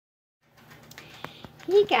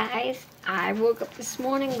Hey guys, I woke up this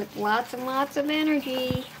morning with lots and lots of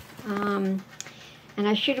energy. And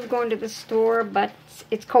I should have gone to the store, but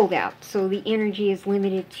it's cold out, so the energy is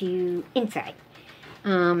limited to inside.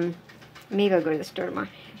 Maybe I'll go to the store tomorrow.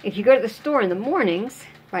 If you go to the store in the mornings,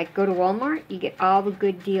 like go to Walmart, you get all the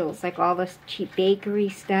good deals, like all this cheap bakery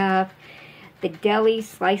stuff. The deli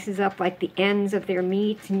slices up like the ends of their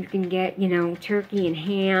meats, and you can get, turkey and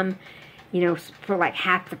ham, for like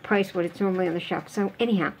half the price what it's normally on the shelf. So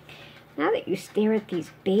anyhow, now that you stare at these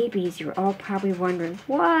babies, you're all probably wondering,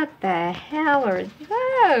 what the hell are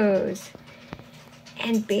those?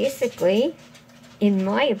 And basically, in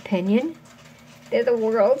my opinion, they're the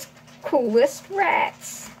world's coolest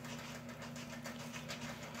rats.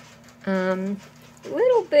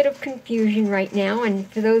 Little bit of confusion right now, and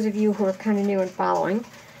for those of you who are kind of new and following,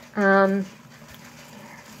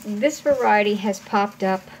 this variety has popped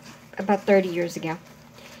up about 30 years ago.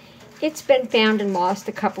 It's been found and lost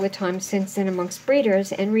a couple of times since then amongst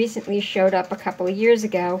breeders, and recently showed up a couple of years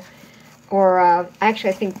ago, or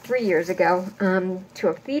actually I think 3 years ago, to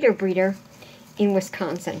a feeder breeder in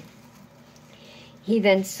Wisconsin. He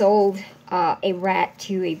then sold a rat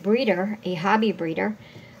to a breeder, a hobby breeder,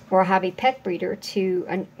 or a hobby pet breeder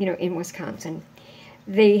to, in Wisconsin.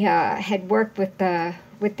 They had worked with the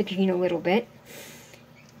gene a little bit.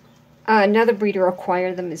 Another breeder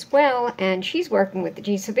acquired them as well, and she's working with the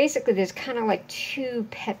gene. So basically there's kind of like two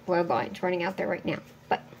pet bloodlines running out there right now.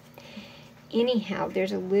 But anyhow,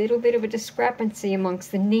 there's a little bit of a discrepancy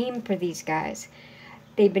amongst the name for these guys.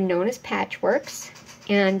 They've been known as Patchworks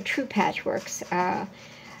and True Patchworks.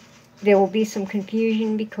 There will be some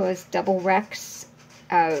confusion because double Rex,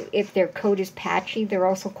 if their coat is patchy, they're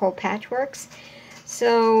also called Patchworks.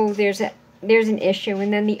 So there's an issue.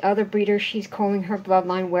 And then the other breeder, she's calling her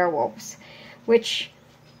bloodline werewolves, which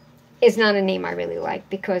is not a name I really like,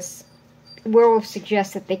 because werewolf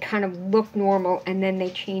suggests that they kind of look normal and then they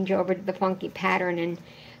change over to the funky pattern, and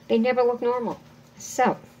they never look normal.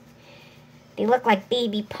 So they look like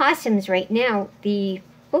baby possums right now. The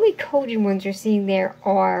fully coated ones you're seeing there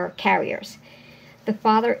are carriers. The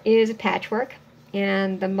father is a patchwork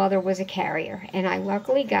and the mother was a carrier, and I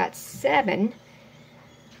luckily got 7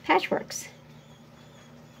 patchworks,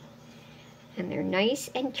 and they're nice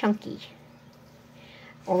and chunky.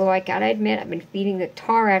 Although I gotta admit, I've been feeding the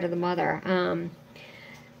tar out of the mother.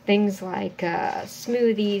 Things like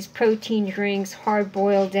smoothies, protein drinks,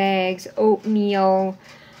 hard-boiled eggs, oatmeal,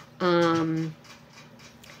 you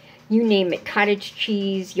name it, cottage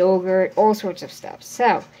cheese, yogurt, all sorts of stuff.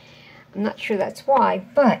 So I'm not sure that's why,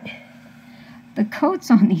 but the coats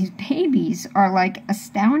on these babies are like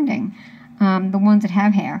astounding. The ones that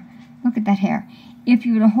have hair. Look at that hair. If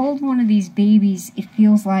you were to hold one of these babies, it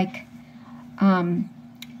feels like,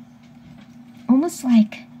 almost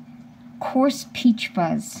like coarse peach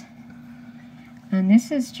fuzz. And this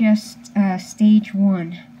is just stage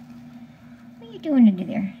 1. What are you doing under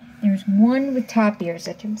there? There's one with top ears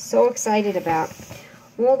that I'm so excited about.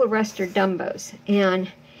 All the rest are Dumbos.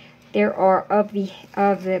 And there are, of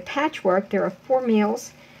the patchwork, there are 4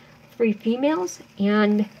 males, 3 females,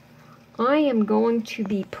 and I am going to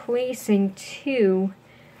be placing 2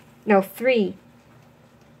 of the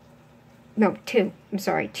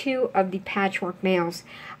patchwork males.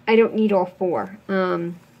 I don't need all 4.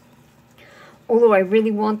 Although I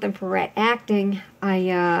really want them for rat acting,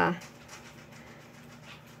 I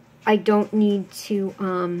don't need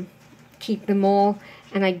to keep them all,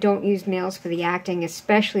 and I don't use males for the acting,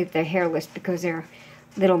 especially if they're hairless, because their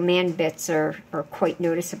little man bits are quite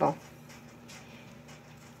noticeable.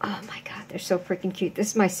 Oh my god, they're so freaking cute. This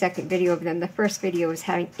is my second video of them. The first video was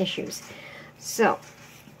having issues. So,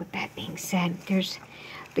 with that being said, there's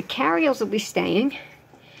the carriers will be staying.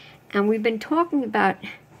 And we've been talking about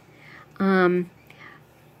the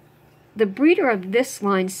breeder of this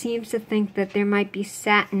line seems to think that there might be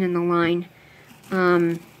satin in the line.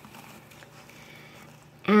 And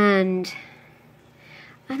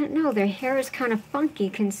I don't know, their hair is kind of funky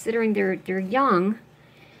considering they're young.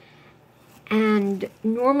 And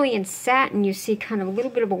normally in satin you see kind of a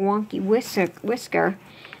little bit of a wonky whisker.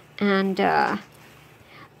 And the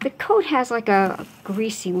coat has like a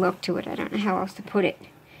greasy look to it. I don't know how else to put it.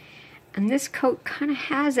 And this coat kind of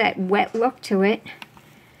has that wet look to it.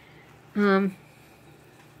 They're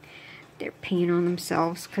peeing on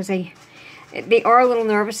themselves because they are a little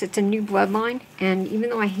nervous. It's a new bloodline. And even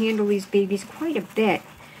though I handle these babies quite a bit,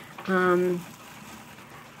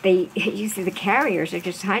 usually the carriers are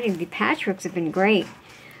just hiding. The patchworks have been great.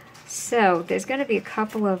 So there's going to be a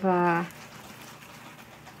couple of,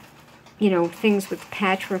 things with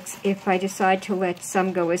patchworks if I decide to let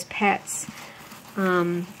some go as pets.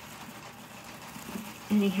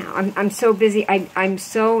 Anyhow, I'm so busy. I'm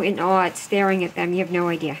so in awe at staring at them. You have no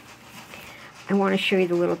idea. I want to show you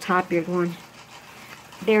the little top-eared one.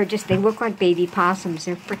 They look like baby possums.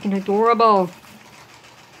 They're freaking adorable.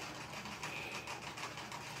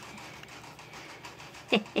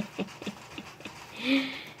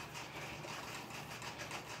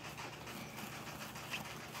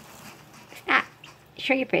 Stop.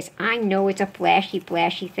 Show your face. I know it's a flashy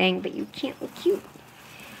thing, but you can't look cute.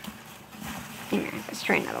 Here, let's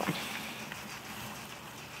try another one.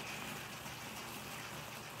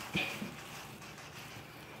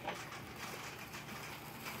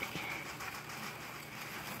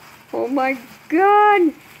 Oh my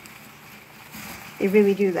God! They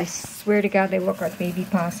really do. I swear to God, they look like baby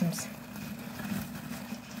possums.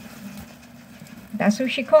 That's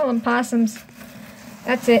what she call them, possums.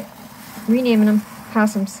 That's it. Renaming them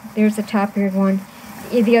possums. There's the top-eared one.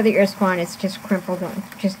 The other ear's fine. It's just crumpled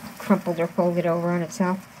or folded over on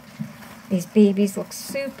itself. These babies look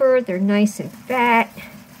super. They're nice and fat.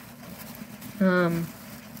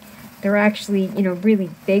 They're actually, you know, really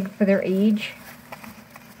big for their age.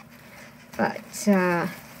 But,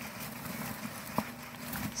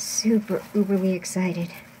 super uberly excited.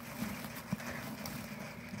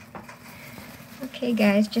 Okay,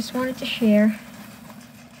 guys, just wanted to share.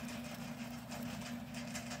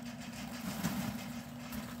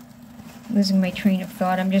 Losing my train of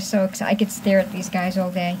thought. I'm just so excited. I could stare at these guys all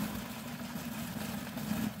day.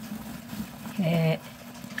 Look at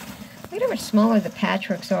how much smaller the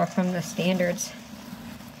Patchworks are from the standards.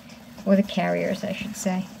 Or the carriers, I should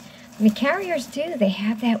say. And the carriers do. They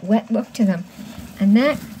have that wet look to them. And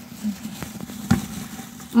that...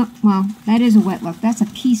 Oh, well, that is a wet look. That's a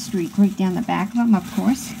pea streak right down the back of them, of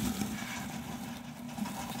course.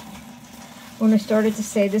 When I started to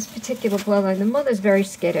say this particular bloodline, the mother's very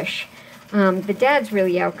skittish. The dad's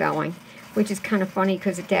really outgoing, which is kind of funny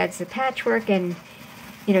because the dad's the Patchwork and,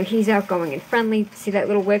 you know, he's outgoing and friendly. See that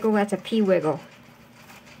little wiggle? That's a pea wiggle.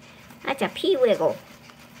 That's a pea wiggle.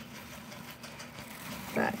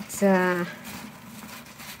 But, yeah,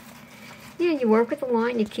 you work with the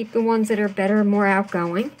line. You keep the ones that are better, more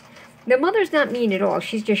outgoing. The mother's not mean at all.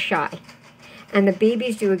 She's just shy. And the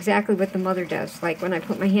babies do exactly what the mother does. Like when I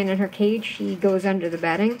put my hand in her cage, she goes under the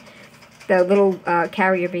bedding. The little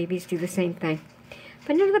carrier babies do the same thing.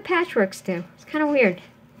 But none of the Patchworks do. It's kind of weird.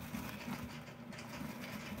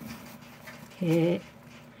 Yeah.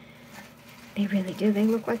 They really do. They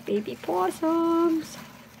look like baby possums.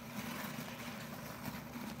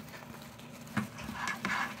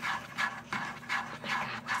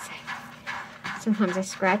 Sometimes I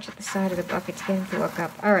scratch at the side of the bucket to get him to look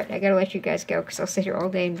up. Alright, I gotta let you guys go because I'll sit here all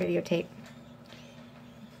day and videotape.